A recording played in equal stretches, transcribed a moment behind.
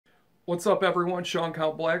What's up, everyone? Sean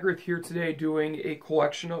Count Blackgrith here today doing a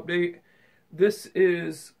collection update. This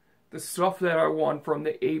is the stuff that I won from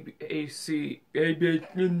the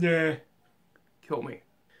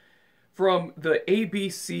From the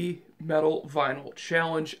ABC Metal Vinyl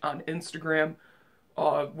Challenge on Instagram,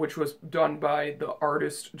 which was done by the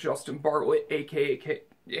artist Justin Bartlett, aka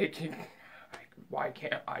why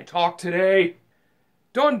can't I talk today?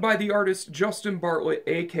 Done by the artist Justin Bartlett,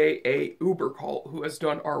 aka Ubercult, who has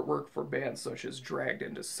done artwork for bands such as Dragged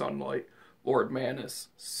Into Sunlight, Lord Mantis,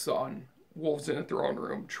 Sun, Wolves in the Throne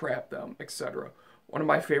Room, Trap Them, etc. One of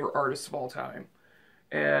my favorite artists of all time.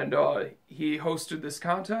 And he hosted this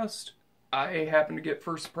contest. I happened to get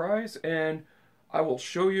first prize, and I will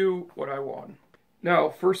show you what I won. Now,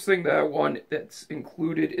 first thing that I won that's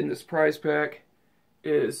included in this prize pack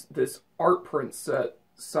is this art print set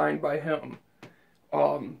signed by him.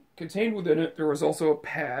 Contained within it, there was also a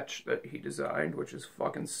patch that he designed, which is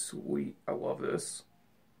fucking sweet. I love this.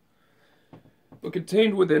 But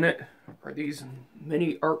contained within it are these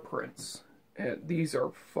mini art prints. And these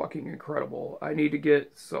are fucking incredible. I need to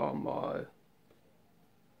get some,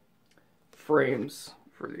 frames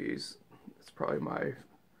for these. It's probably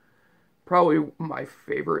my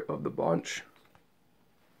favorite of the bunch.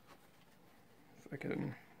 If I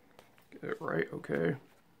can get it right, okay.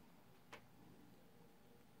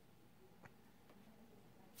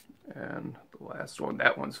 And the last one,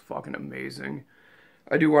 that one's fucking amazing.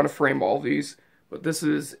 I do want to frame all these, but this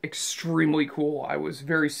is extremely cool. I was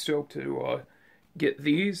very stoked to get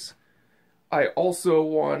these. I also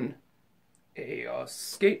won a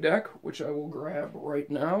skate deck, which I will grab right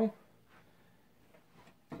now.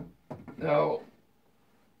 Now,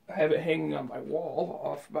 I have it hanging on my wall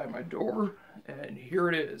off by my door, and here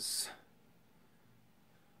it is.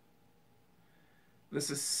 This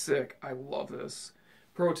is sick. I love this.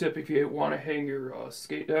 Pro tip, if you want to hang your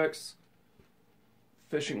skate decks,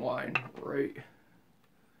 fishing line, right?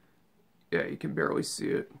 Yeah, you can barely see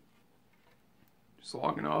it. Just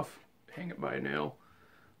long enough, hang it by a nail.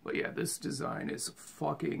 But yeah, this design is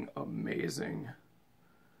fucking amazing.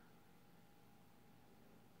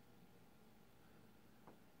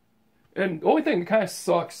 And the only thing that kind of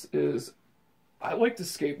sucks is I like to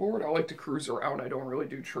skateboard, I like to cruise around. I don't really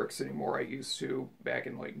do tricks anymore. I used to back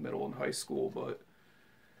in like middle and high school, but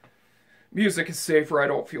music is safer. I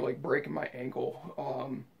don't feel like breaking my ankle.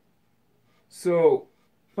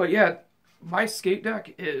 But yeah, my skate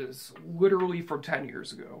deck is literally from 10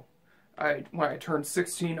 years ago. When I turned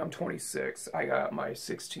 16, I'm 26. I got my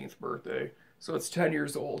 16th birthday, so it's 10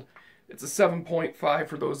 years old. It's a 7.5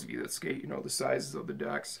 for those of you that skate, you know, the sizes of the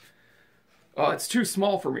decks. It's too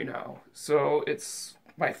small for me now, so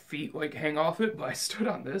my feet like hang off it, but I stood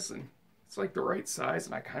on this and it's like the right size,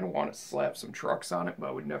 and I kind of want to slap some trucks on it, but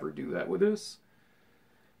I would never do that with this.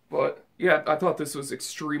 But yeah, I thought this was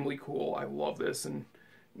extremely cool. I love this, and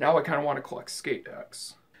now I kind of want to collect skate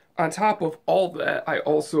decks. On top of all that, I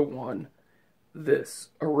also won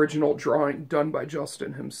this original drawing done by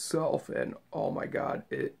Justin himself, and oh my god,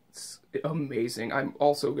 it's amazing. I'm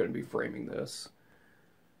also going to be framing this.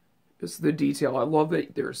 It's the detail. I love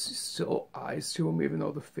that there's still eyes to him, even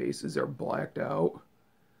though the faces are blacked out.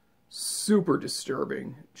 Super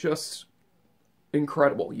disturbing. Just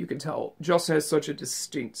incredible. You can tell Justin has such a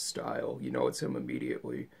distinct style. You know it's him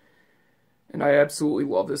immediately. And I absolutely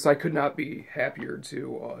love this. I could not be happier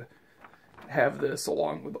to have this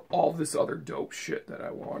along with all this other dope shit that I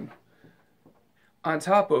won. On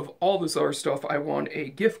top of all this other stuff, I won a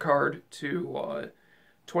gift card to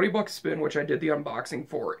 20 Bucks Spin, which I did the unboxing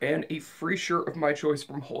for, and a free shirt of my choice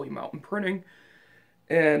from Holy Mountain Printing.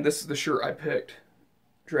 And this is the shirt I picked.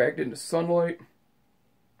 Dragged Into Sunlight.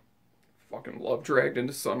 Fucking love Dragged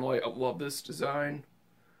Into Sunlight. I love this design.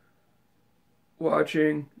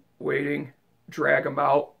 Watching, waiting, drag them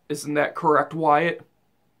out. Isn't that correct, Wyatt?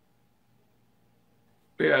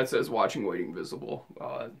 Yeah, it says watching, waiting, visible.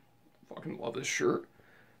 Fucking love this shirt.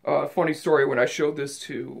 Funny story, when I showed this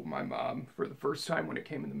to my mom for the first time when it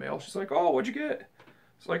came in the mail, she's like, oh, what'd you get?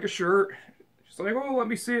 It's like a shirt. She's like, oh, let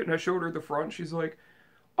me see it. And I showed her the front. She's like,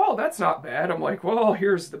 oh, that's not bad. I'm like, well,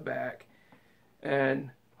 here's the back. And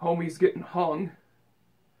homie's getting hung.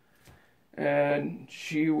 And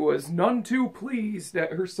she was none too pleased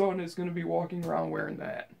that her son is going to be walking around wearing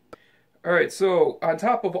that. Alright, so on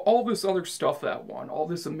top of all this other stuff that I won, all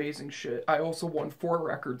this amazing shit, I also won 4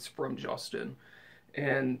 records from Justin.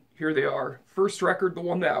 And here they are. First record, the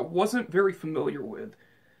one that I wasn't very familiar with.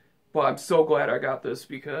 But I'm so glad I got this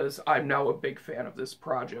because I'm now a big fan of this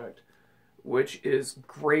project, which is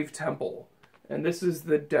Gravetemple. And this is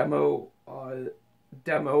the demos.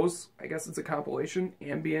 I guess it's a compilation,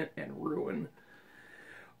 Ambient and Ruin.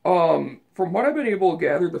 From what I've been able to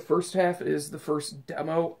gather, the first half is the first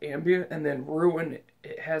demo, ambient, and then Ruin,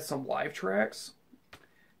 it has some live tracks.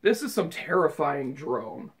 This is some terrifying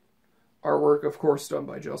drone. Artwork, of course, done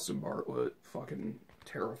by Justin Bartlett. Fucking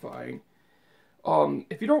terrifying.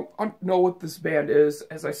 If you don't know what this band is,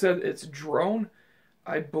 as I said, it's Drone.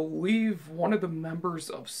 I believe one of the members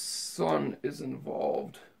of Sun is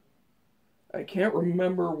involved. I can't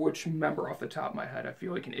remember which member off the top of my head. I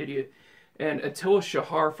feel like an idiot. And Attila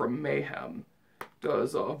Shahar from Mayhem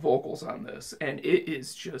does vocals on this. And it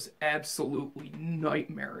is just absolutely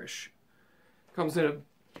nightmarish. Comes in a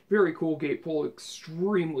very cool gatefold,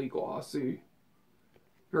 extremely glossy.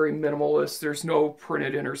 Very minimalist. There's no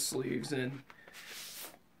printed inner sleeves. And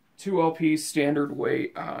 2 LP standard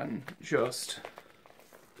weight on just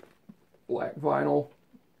black vinyl.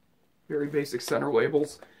 Very basic center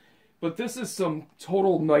labels. But this is some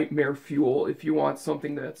total nightmare fuel if you want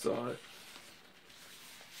something that's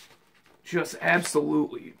just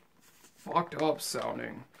absolutely fucked up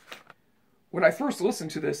sounding. When I first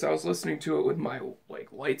listened to this, I was listening to it with my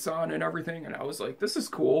lights on and everything, and I was like, this is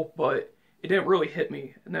cool, but it didn't really hit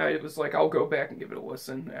me. And then it was like, I'll go back and give it a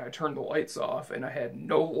listen. And I turned the lights off, and I had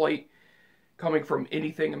no light coming from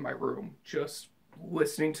anything in my room. Just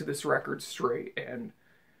listening to this record straight, and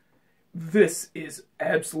this is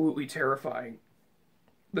absolutely terrifying.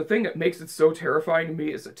 The thing that makes it so terrifying to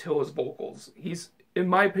me is Attila's vocals. He's, in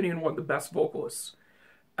my opinion, one of the best vocalists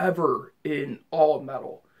ever in all of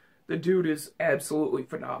metal. The dude is absolutely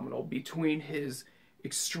phenomenal. Between his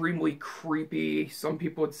extremely creepy, some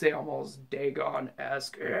people would say almost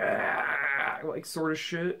Dagon-esque, like sort of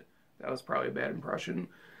shit. That was probably a bad impression.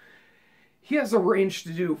 He has a range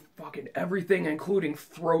to do fucking everything, including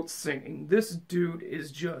throat singing. This dude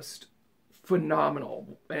is just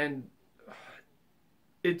phenomenal, and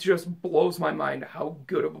it just blows my mind how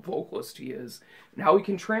good of a vocalist he is, and how he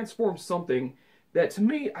can transform something that, to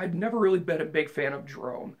me, I've never really been a big fan of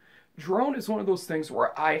Drone. Drone is one of those things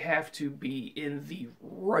where I have to be in the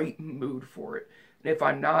right mood for it, and if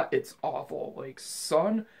I'm not, it's awful. Like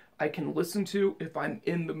Sun, I can listen to if I'm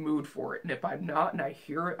in the mood for it, and if I'm not and I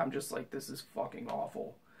hear it, I'm just like, this is fucking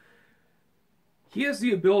awful. He has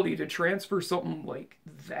the ability to transfer something like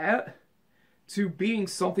that to being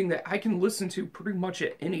something that I can listen to pretty much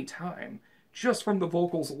at any time, just from the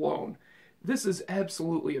vocals alone. This is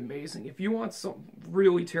absolutely amazing. If you want some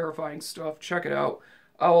really terrifying stuff, check it out.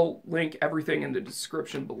 I'll link everything in the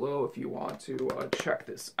description below if you want to check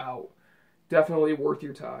this out. Definitely worth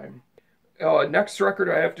your time. Next record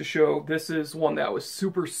I have to show, this is one that I was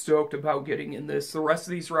super stoked about getting in this. The rest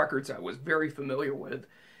of these records I was very familiar with,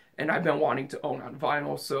 and I've been wanting to own on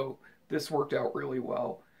vinyl, so this worked out really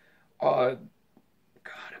well. God,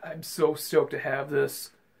 I'm so stoked to have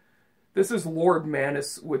this. This is Lord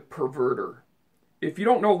Mantis with Perverter. If you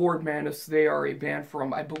don't know Lord Mantis, they are a band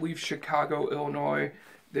from, I believe, Chicago, Illinois.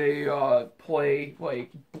 They play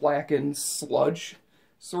like blackened sludge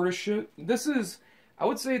sort of shit. This is, I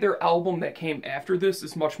would say their album that came after this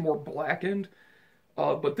is much more blackened.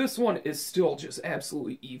 But this one is still just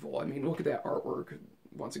absolutely evil. I mean, look at that artwork.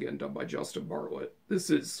 Once again, done by Justin Bartlett. This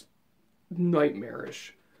is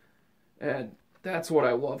nightmarish. And that's what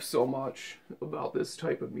I love so much about this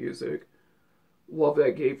type of music. Love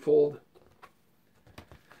that gatefold.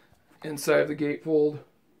 Inside of the gatefold.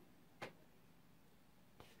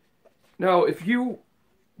 Now, if you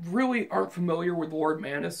really aren't familiar with Lord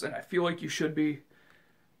Mantis, and I feel like you should be,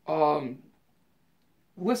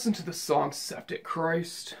 listen to the song Septic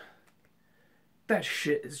Christ. That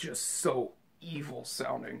shit is just so evil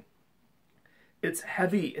sounding. It's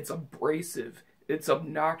heavy, it's abrasive, it's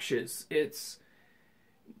obnoxious, it's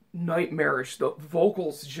nightmarish. The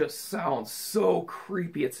vocals just sound so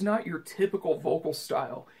creepy. It's not your typical vocal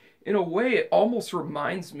style. In a way, it almost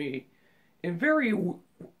reminds me, in a very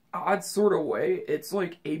odd sort of way, it's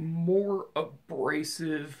like a more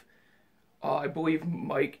abrasive, I believe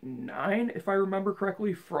Mike 9, if I remember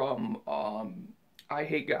correctly, from I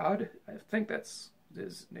Hate God. I think that's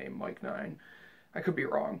his name, Mike 9. I could be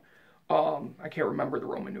wrong. I can't remember the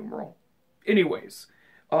Roman numeral. Anyways,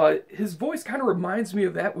 his voice kind of reminds me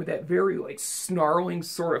of that, with that very like snarling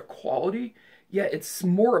sort of quality, yet it's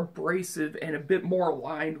more abrasive and a bit more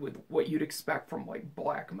aligned with what you'd expect from like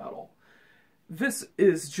black metal. This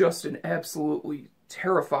is just an absolutely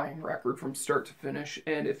terrifying record from start to finish,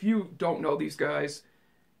 and if you don't know these guys,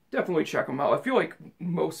 definitely check them out. I feel like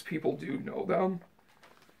most people do know them.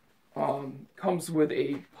 Comes with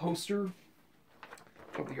a poster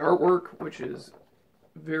of the artwork, which is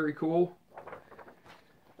very cool.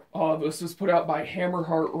 This was put out by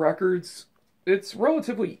Hammerheart Records. It's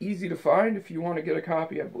relatively easy to find if you want to get a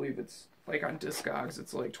copy. I believe it's like on Discogs,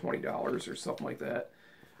 it's like $20 or something like that.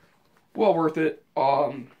 Well worth it.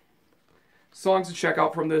 Songs to check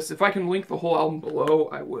out from this. If I can link the whole album below,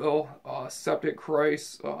 I will. Septic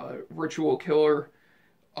Christ, Ritual Killer,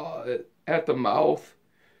 At the Mouth,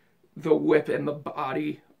 The Whip and the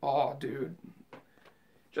Body. Oh, dude.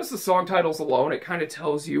 Just the song titles alone, it kind of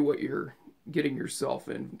tells you what you're getting yourself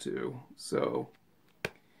into. So,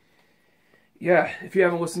 yeah, if you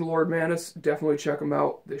haven't listened to Lord Mantis, definitely check them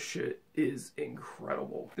out. This shit is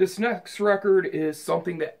incredible. This next record is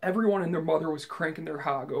something that everyone and their mother was cranking their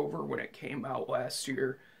hog over when it came out last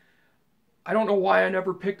year. I don't know why I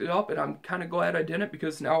never picked it up, and I'm kind of glad I didn't,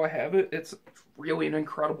 because now I have it. It's really an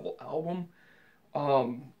incredible album.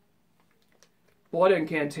 Blood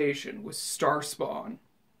Incantation with Starspawn.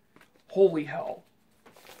 Holy hell.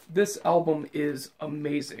 This album is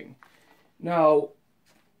amazing. Now,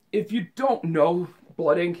 if you don't know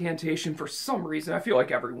Blood Incantation for some reason, I feel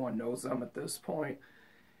like everyone knows them at this point.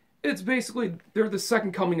 It's basically, they're the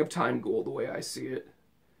second coming of Time Ghoul, the way I see it.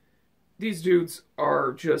 These dudes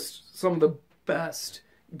are just some of the best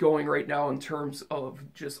going right now in terms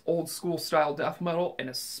of just old school style death metal, and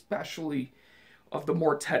especially of the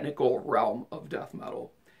more technical realm of death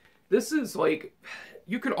metal. This is like,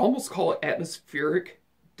 you could almost call it atmospheric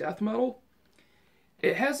death metal.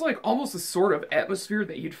 It has like almost a sort of atmosphere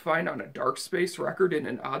that you'd find on a Dark Space record in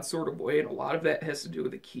an odd sort of way, and a lot of that has to do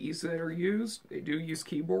with the keys that are used. They do use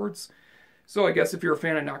keyboards. So I guess if you're a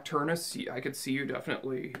fan of Nocturnus, I could see you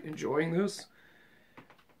definitely enjoying this.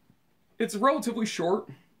 It's relatively short,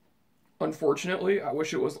 unfortunately. I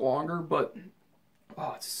wish it was longer, but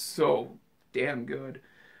oh, it's so damn good.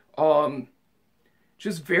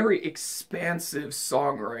 Just very expansive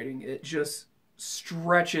songwriting. It just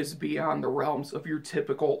stretches beyond the realms of your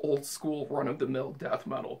typical old school run-of-the-mill death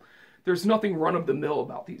metal. There's nothing run-of-the-mill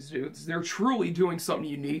about these dudes. They're truly doing something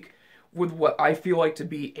unique with what I feel like to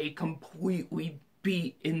be a completely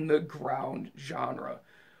beat-in-the-ground genre.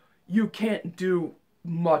 You can't do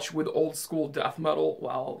much with old school death metal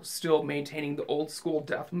while still maintaining the old school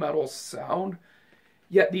death metal sound.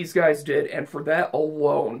 Yet these guys did, and for that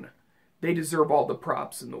alone, they deserve all the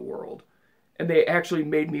props in the world. And they actually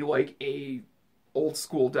made me like a old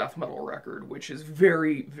school death metal record, which is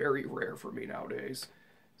very, very rare for me nowadays.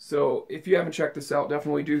 So if you haven't checked this out,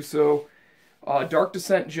 definitely do so. Dark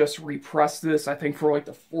Descent just repressed this, I think, for like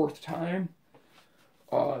the 4th time.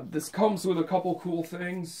 This comes with a couple cool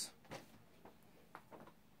things.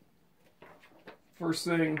 First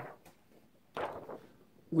thing,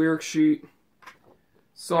 lyric sheet.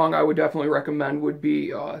 Song I would definitely recommend would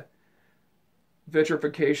be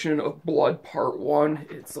Vitrification of Blood Part 1.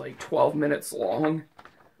 It's like 12 minutes long.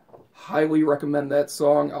 Highly recommend that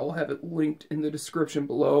song. I'll have it linked in the description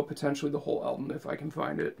below, potentially the whole album if I can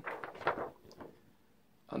find it.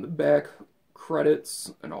 On the back,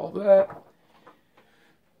 credits and all that.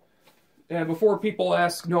 And before people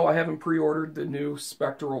ask, no, I haven't pre-ordered the new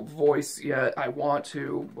Spectral Voice yet. I want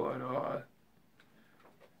to, but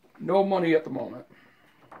no money at the moment.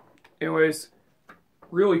 Anyways,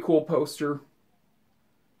 really cool poster.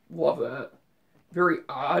 Love that. Very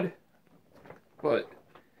odd, but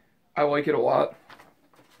I like it a lot.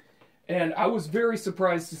 And I was very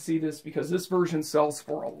surprised to see this because this version sells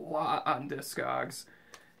for a lot on Discogs.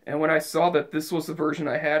 And when I saw that this was the version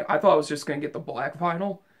I had, I thought I was just going to get the black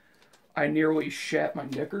vinyl. I nearly shat my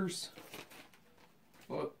knickers.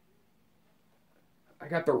 But I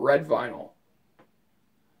got the red vinyl.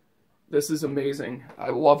 This is amazing. I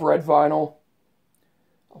love red vinyl.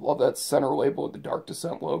 I love that center label with the Dark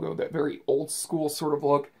Descent logo, that very old school sort of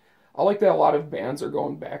look. I like that a lot of bands are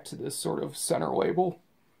going back to this sort of center label.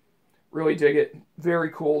 Really dig it. Very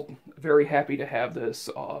cool. Very happy to have this.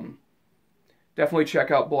 Definitely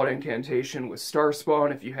check out Blood Incantation with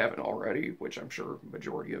Starspawn if you haven't already, which I'm sure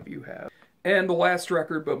majority of you have. And the last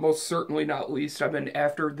record, but most certainly not least, I've been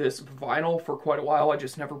after this vinyl for quite a while. I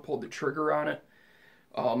just never pulled the trigger on it.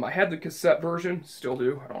 I had the cassette version, still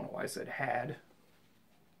do. I don't know why I said had.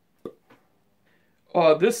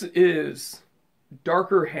 This is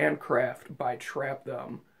Darker Handcraft by Trap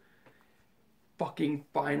Them. Fucking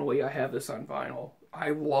finally, I have this on vinyl. I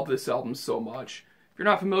love this album so much. If you're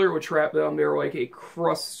not familiar with Trap Them, they're like a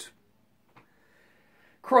crusty,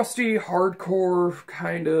 hardcore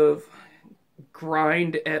kind of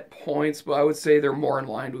grind at points, but I would say they're more in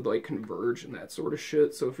line with like Converge and that sort of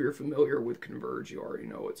shit. So if you're familiar with Converge, you already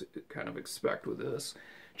know what to kind of expect with this.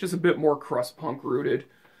 Just a bit more crust punk rooted.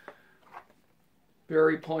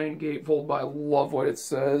 Very plain gatefold, but I love what it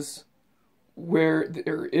says. Where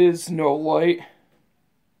there is no light,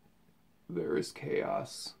 there is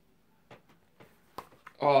chaos.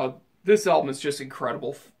 This album is just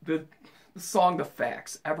incredible. the song The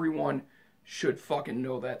Facts. Everyone should fucking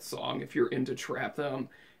know that song if you're into trap them.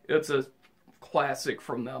 It's a classic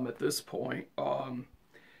from them at this point.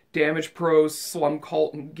 Damage Pros, Slum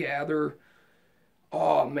Cult and Gather.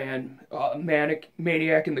 Oh man,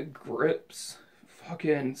 Maniac in the Grips.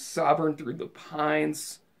 Fucking Sovereign Through the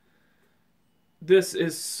Pines. This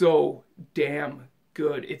is so damn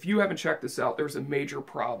good. If you haven't checked this out, there's a major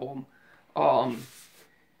problem.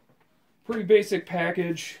 Pretty basic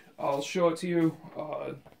package. I'll show it to you.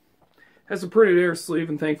 Has a printed air sleeve,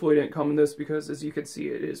 and thankfully it didn't come in this because, as you can see,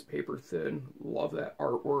 it is paper thin. Love that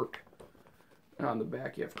artwork. And on the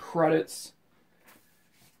back, you have credits.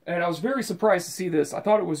 And I was very surprised to see this. I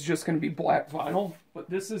thought it was just going to be black vinyl, but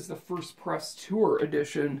this is the first press tour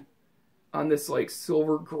edition on this like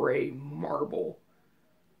silver gray marble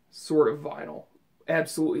sort of vinyl.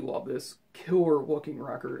 Absolutely love this. Killer looking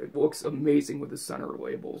record. It looks amazing with the center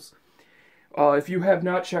labels. If you have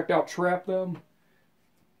not checked out Trap Them,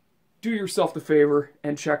 do yourself the favor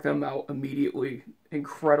and check them out immediately.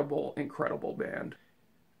 Incredible, incredible band.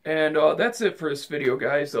 And that's it for this video,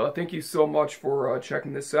 guys. Thank you so much for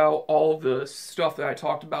checking this out. All of the stuff that I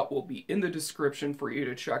talked about will be in the description for you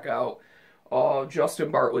to check out.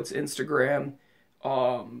 Justin Bartlett's Instagram,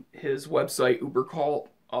 his website, Ubercult,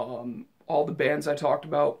 all the bands I talked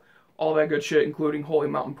about, all that good shit, including Holy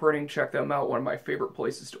Mountain Printing. Check them out. One of my favorite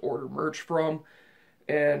places to order merch from.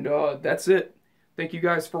 And that's it. Thank you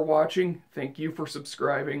guys for watching. Thank you for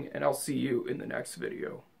subscribing, and I'll see you in the next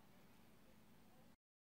video.